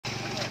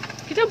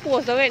Kita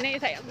pause tau này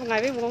thấy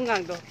ngày với mong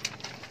ngang đó.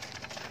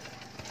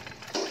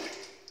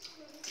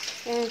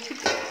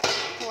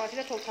 Hoa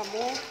kita thong tham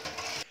mô.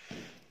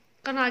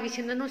 Cái này cái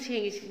chân nó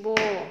xinh cái bố.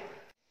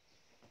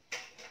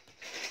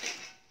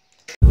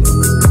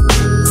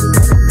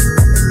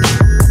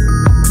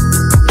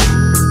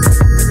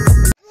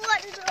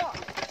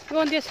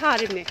 Ngon dia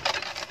sari ni.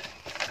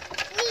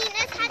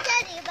 Mina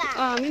saja di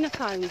ba. Mina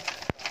sari.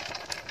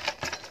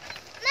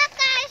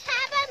 Makai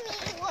siapa mi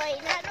boy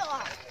na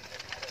do.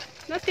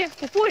 Nanti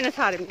pupu ina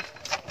sari ni.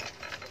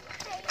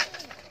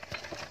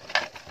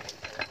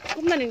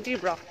 Kum na ning ti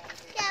bro.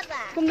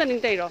 Siapa? Kum na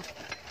ning tai ro.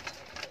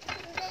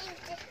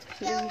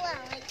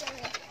 Jawang aja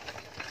ni.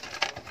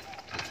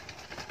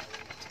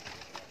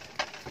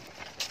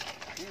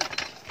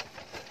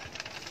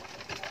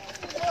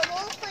 Kamu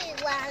pergi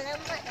wala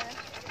mana?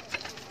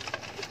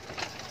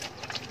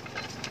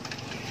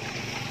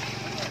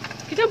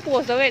 Kita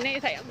pause tau này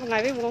thấy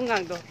ngày với mong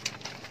ngang đó.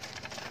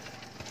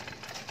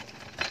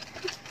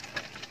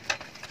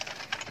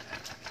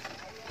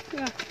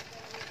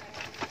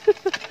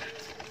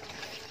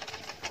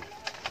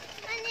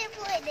 Mana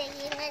boleh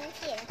dengan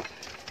sih?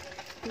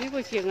 Ini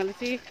buat siang lah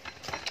sih.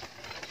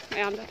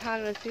 Em đã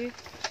thang rồi sih.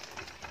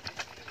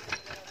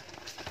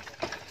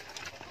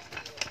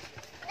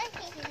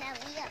 Lagi nak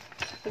dia.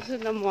 Itu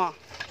nama,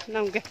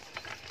 nama ke?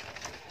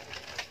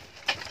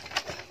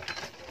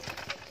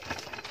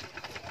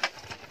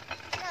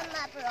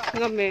 Nama bro.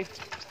 Ngame.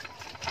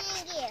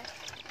 Ini.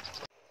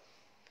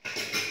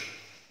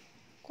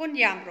 Con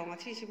yam rồi mà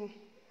chị chứ không?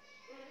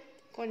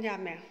 Con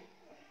yam mẹ.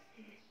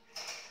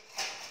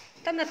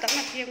 Tâm là tặng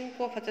là thiêng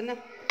qua Phật nào.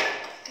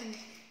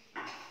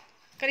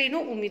 Cái này nó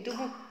umidu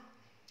không?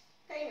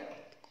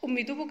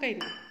 Umidu không cái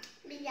nào?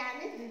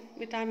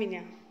 Vitamin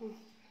à?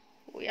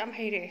 Ôi em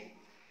hay đấy.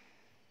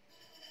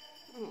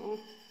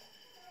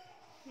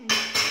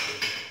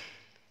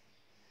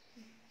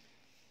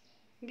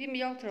 Biết mi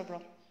yau thở bro.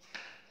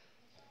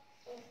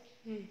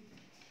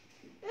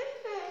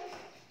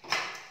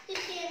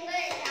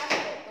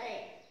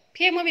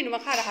 Phía mới mình mà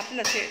khai là hấp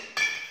là thế.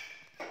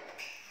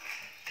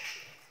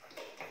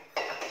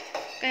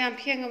 Cái em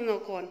phía ngâm nó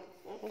còn.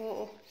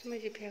 Sao mấy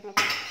chị phía ngâm?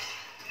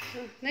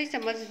 Này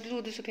sao mà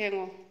lù được số phía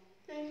ngâm?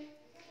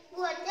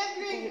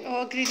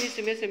 Green đi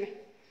xem xem.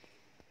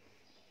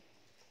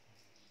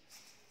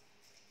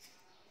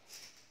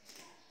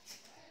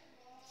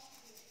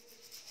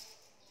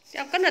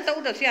 Em cần là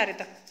tao được gì à đấy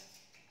ta?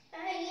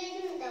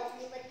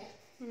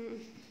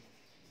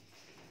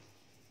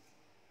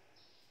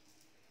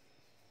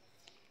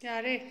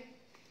 Dạ đi.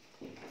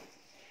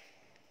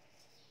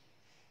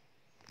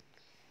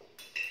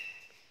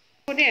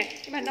 Cô nè,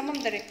 cái bàn nó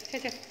mâm đấy, chưa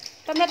chưa?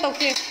 Tâm nó tàu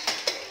kia.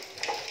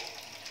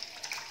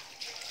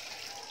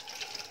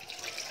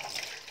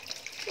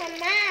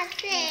 Mama,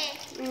 se.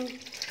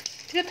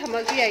 Sila thầm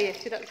ở kia vậy,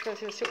 sila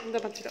cũng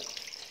đâm sila.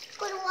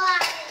 Con hoa.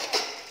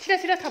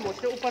 Sila thầm một,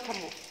 sila upa thầm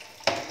một.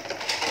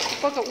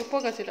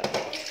 Upa cái sila.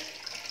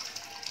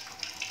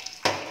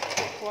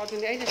 Wow,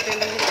 tụi này là tên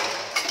gì?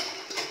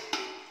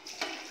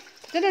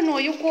 Rất là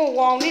nổi yêu cô,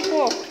 wow đi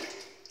cô.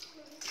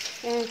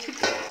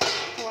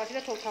 Wow, sila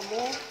thầu thầm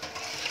một.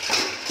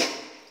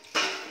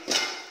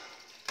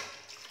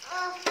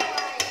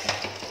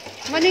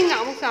 Mình nên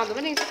ngạo một sao rồi,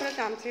 mình nên sila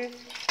làm chứ.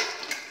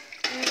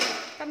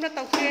 Tâm nó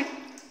tàu kia.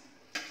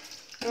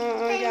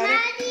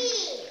 Dạ đi.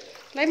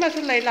 Lấy mà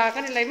xuống lấy là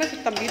cái này lấy mà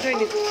xuống tầm đi thôi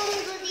nè.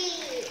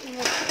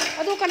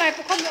 Đâu cái này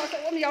phụ không nhỏ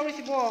sợ ôm nhau đi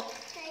chị bò.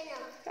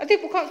 Thì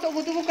phụ không sợ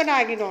phụ tôi cái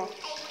này kì nó.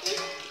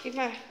 Ít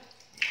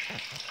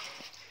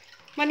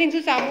mà nên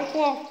xuống sao mua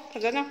cô, thật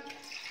ra nó.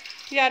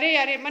 Dạ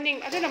đi, mà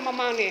nên thế là mà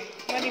mang nè,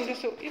 mà nên được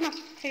sự ít mà.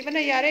 Thì vấn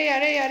đề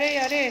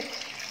dạ đi.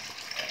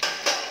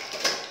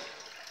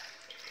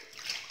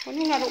 Mà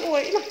nung ngà nó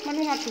ôi ít mà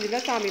nung ngà thử là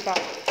sao mày bảo.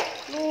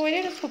 Rồi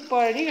đấy nó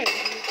super đi này.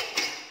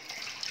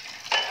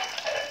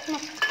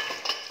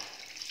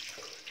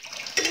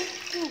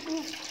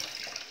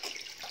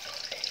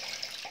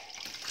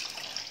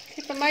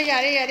 Thì phần mai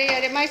dạ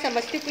đi mai sao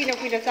mà stick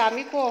quy là sao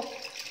mi cô.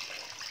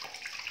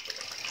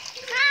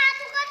 Tôi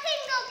có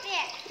thinh đồ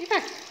kìa. Ít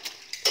này.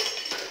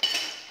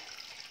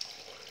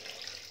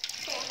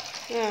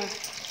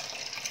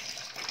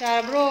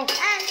 Dạ bro.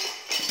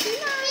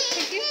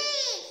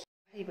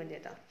 Hay vấn đề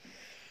đó.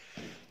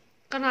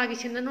 Cái này cái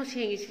chân nó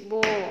xinh cái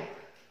bố.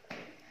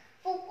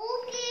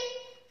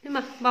 Nhưng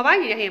mà bà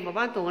bác gì hiện bà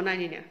bác tổ cái này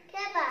nè.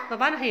 Bà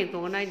bác hiện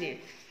tổ cái này nè.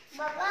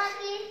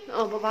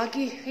 Bà bác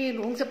kia hiện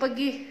luôn sẽ bắt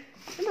kia.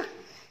 Nhưng mà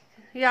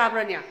ya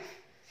bro nè.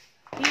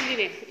 Đi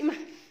nè.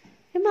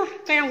 Nhưng mà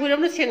cái ông người đó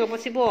nó xinh ở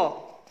bên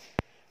bố.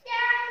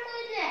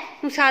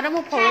 Nó sao nó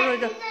mua phở rồi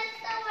đó.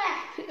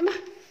 Nhưng mà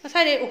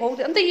sao đây ủng hộ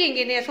thì anh thấy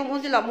gì nè xong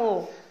không chỉ làm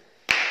mồ.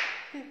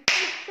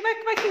 Cái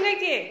bác kia ngay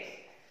kìa.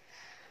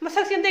 Mà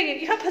sao xem đây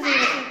cái hấp gì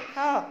nè.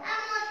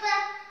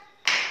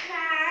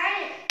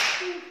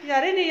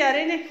 Dạ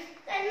đây nè.